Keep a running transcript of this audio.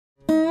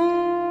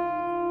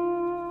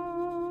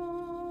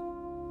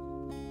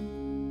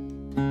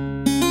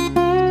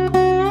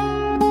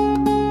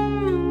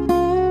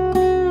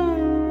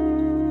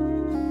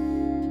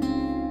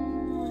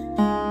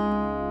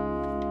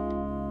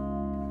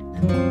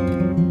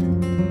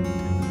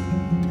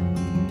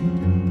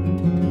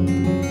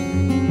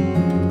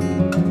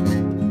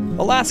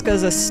Alaska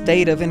is a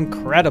state of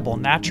incredible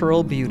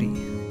natural beauty.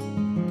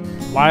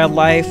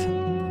 Wildlife,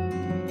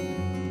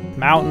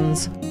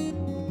 mountains,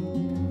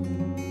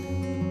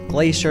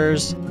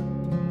 glaciers.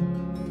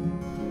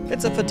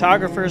 It's a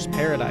photographer's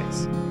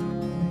paradise.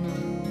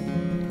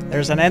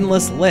 There's an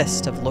endless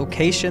list of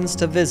locations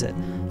to visit,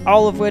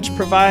 all of which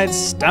provide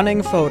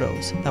stunning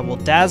photos that will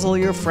dazzle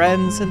your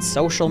friends and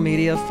social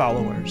media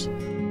followers.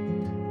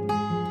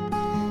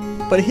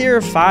 But here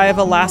are 5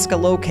 Alaska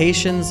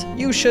locations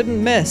you shouldn't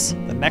miss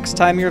the next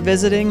time you're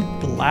visiting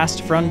the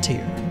last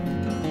frontier.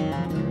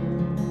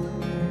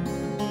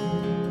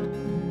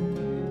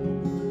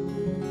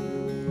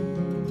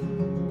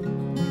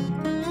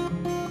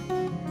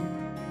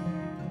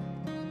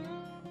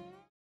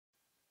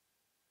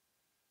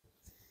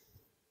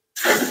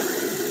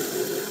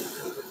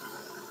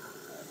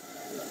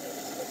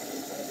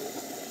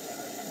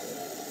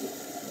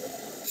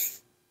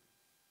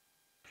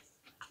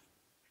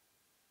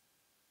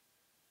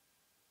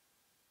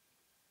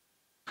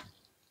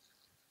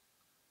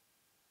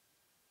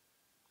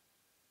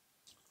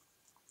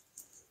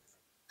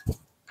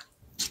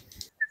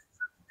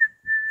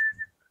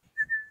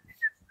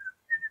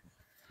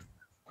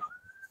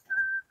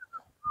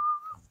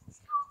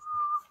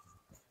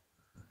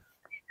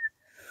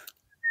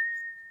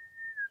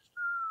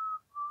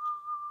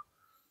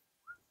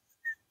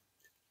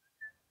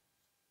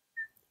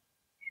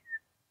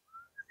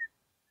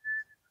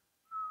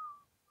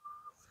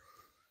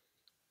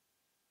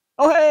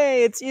 Oh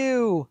hey, it's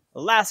you!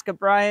 Alaska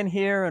Brian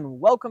here, and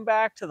welcome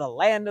back to the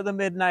land of the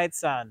midnight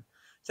sun.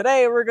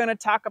 Today we're going to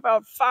talk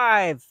about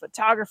 5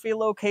 photography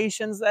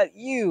locations that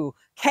you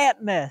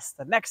can't miss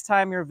the next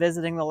time you're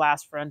visiting the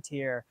last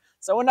frontier.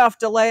 So enough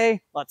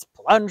delay, let's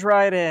plunge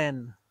right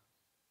in.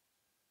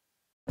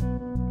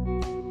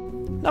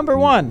 Number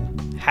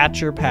 1,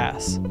 Hatcher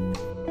Pass.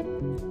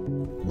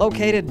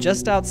 Located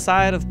just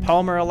outside of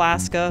Palmer,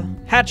 Alaska,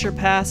 Hatcher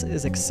Pass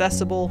is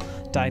accessible,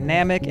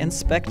 dynamic, and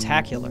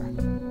spectacular.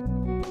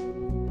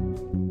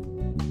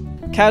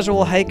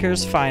 Casual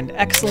hikers find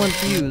excellent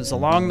views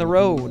along the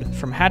road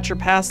from Hatcher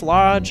Pass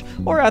Lodge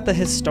or at the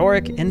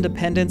historic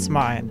Independence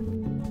Mine.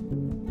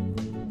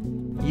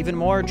 Even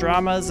more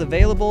drama is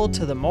available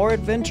to the more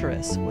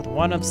adventurous, with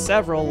one of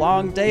several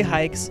long day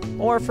hikes,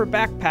 or for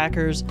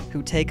backpackers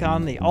who take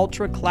on the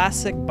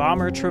ultra-classic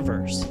Bomber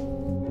Traverse.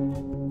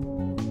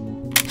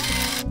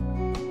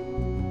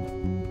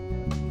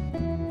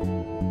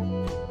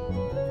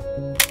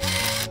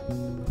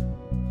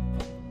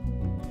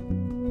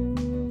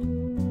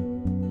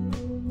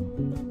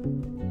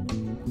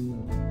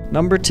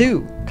 Number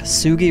 2,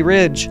 Kesugi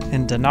Ridge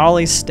in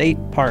Denali State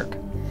Park.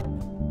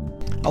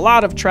 A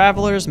lot of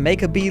travelers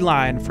make a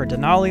beeline for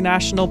Denali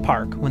National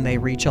Park when they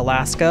reach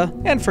Alaska,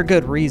 and for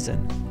good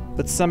reason.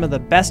 But some of the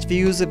best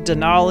views of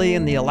Denali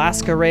and the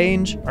Alaska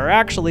Range are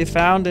actually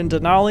found in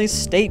Denali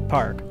State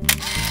Park.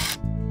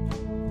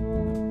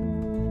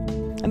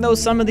 And though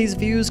some of these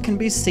views can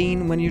be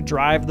seen when you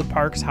drive the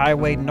park's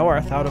highway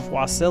north out of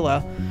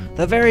Wasilla,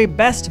 the very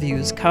best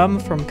views come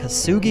from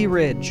Kesugi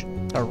Ridge,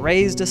 a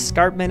raised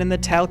escarpment in the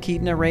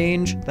Talkeetna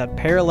Range that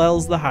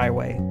parallels the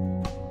highway.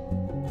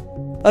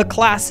 A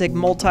classic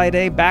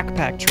multi-day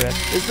backpack trip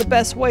is the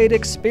best way to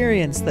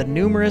experience the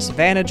numerous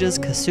advantages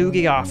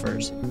Kesugi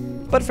offers.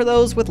 But for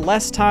those with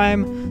less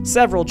time,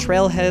 several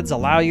trailheads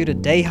allow you to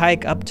day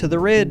hike up to the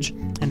ridge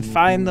and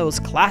find those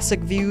classic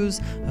views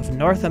of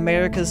North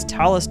America's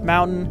tallest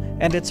mountain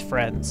and its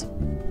friends.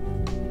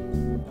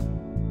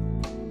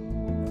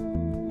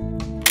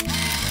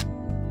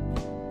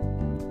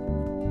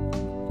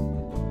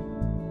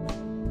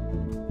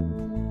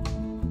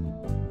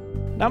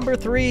 Number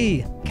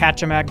 3,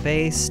 Kachemak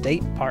Bay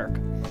State Park.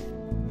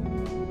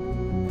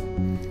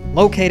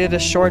 Located a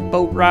short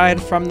boat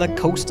ride from the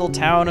coastal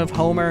town of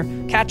Homer,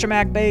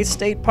 Kachemak Bay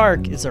State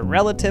Park is a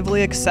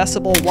relatively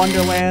accessible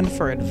wonderland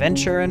for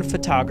adventure and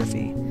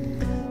photography.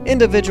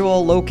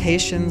 Individual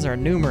locations are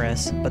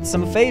numerous, but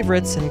some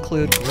favorites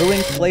include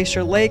Grewing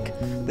Glacier Lake,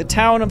 the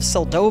town of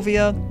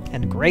Seldovia,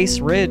 and Grace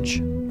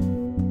Ridge.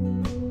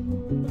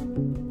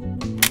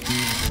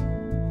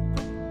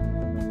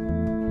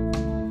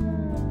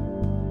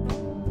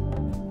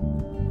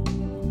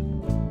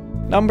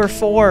 Number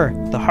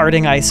 4, the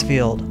Harding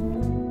Icefield.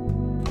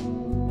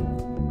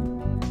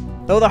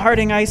 Though the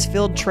Harding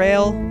Icefield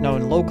Trail,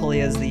 known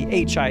locally as the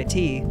HIT,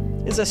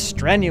 is a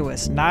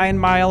strenuous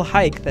 9-mile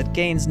hike that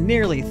gains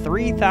nearly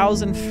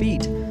 3,000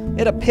 feet,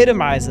 it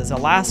epitomizes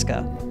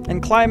Alaska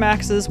and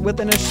climaxes with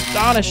an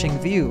astonishing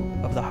view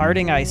of the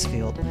Harding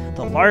Icefield,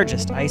 the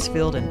largest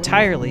icefield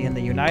entirely in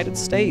the United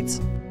States.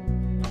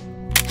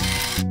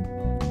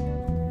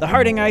 The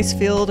Harding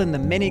Icefield and the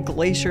many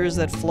glaciers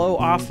that flow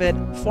off it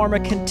form a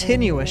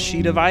continuous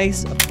sheet of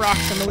ice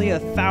approximately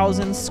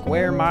 1,000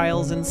 square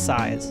miles in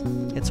size.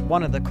 It's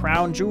one of the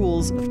crown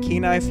jewels of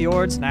Kenai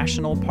Fjords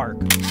National Park.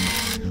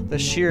 The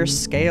sheer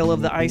scale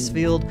of the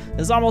icefield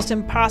is almost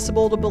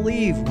impossible to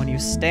believe when you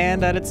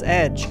stand at its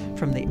edge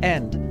from the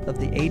end of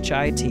the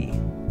HIT.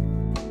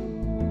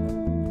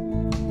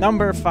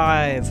 Number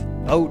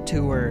 5, boat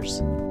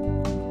tours.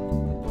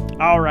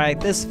 Alright,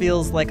 this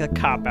feels like a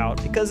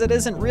cop-out because it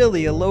isn't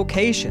really a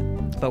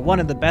location, but one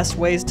of the best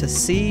ways to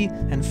see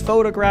and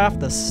photograph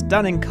the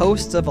stunning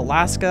coasts of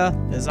Alaska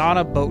is on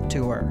a boat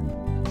tour.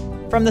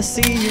 From the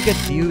sea, you get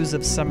views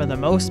of some of the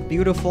most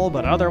beautiful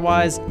but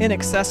otherwise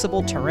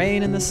inaccessible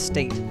terrain in the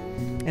state.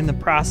 In the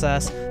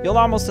process, you'll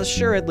almost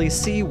assuredly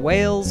see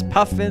whales,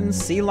 puffins,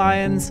 sea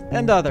lions,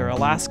 and other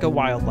Alaska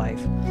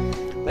wildlife.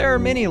 There are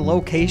many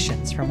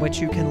locations from which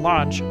you can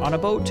launch on a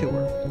boat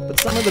tour, but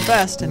some of the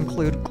best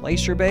include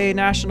Glacier Bay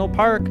National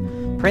Park,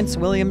 Prince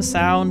William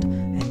Sound,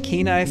 and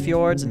Kenai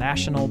Fjords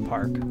National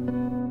Park.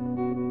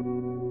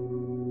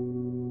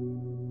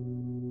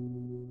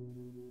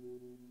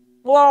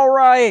 Well,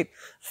 alright,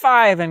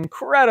 5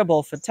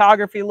 incredible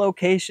photography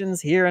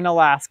locations here in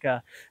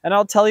Alaska. And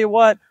I'll tell you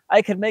what,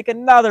 I could make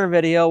another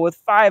video with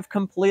 5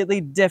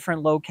 completely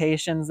different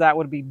locations that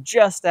would be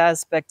just as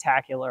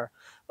spectacular.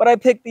 But I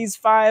picked these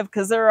 5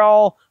 because they're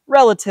all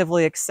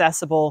relatively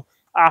accessible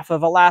off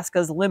of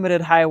Alaska's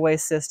limited highway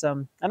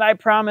system, and I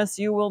promise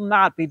you will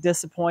not be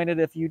disappointed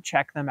if you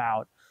check them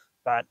out.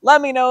 But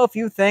let me know if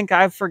you think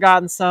I've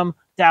forgotten some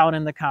down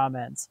in the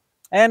comments.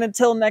 And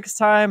until next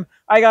time,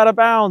 I gotta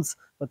bounce,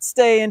 but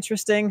stay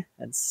interesting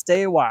and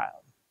stay wild.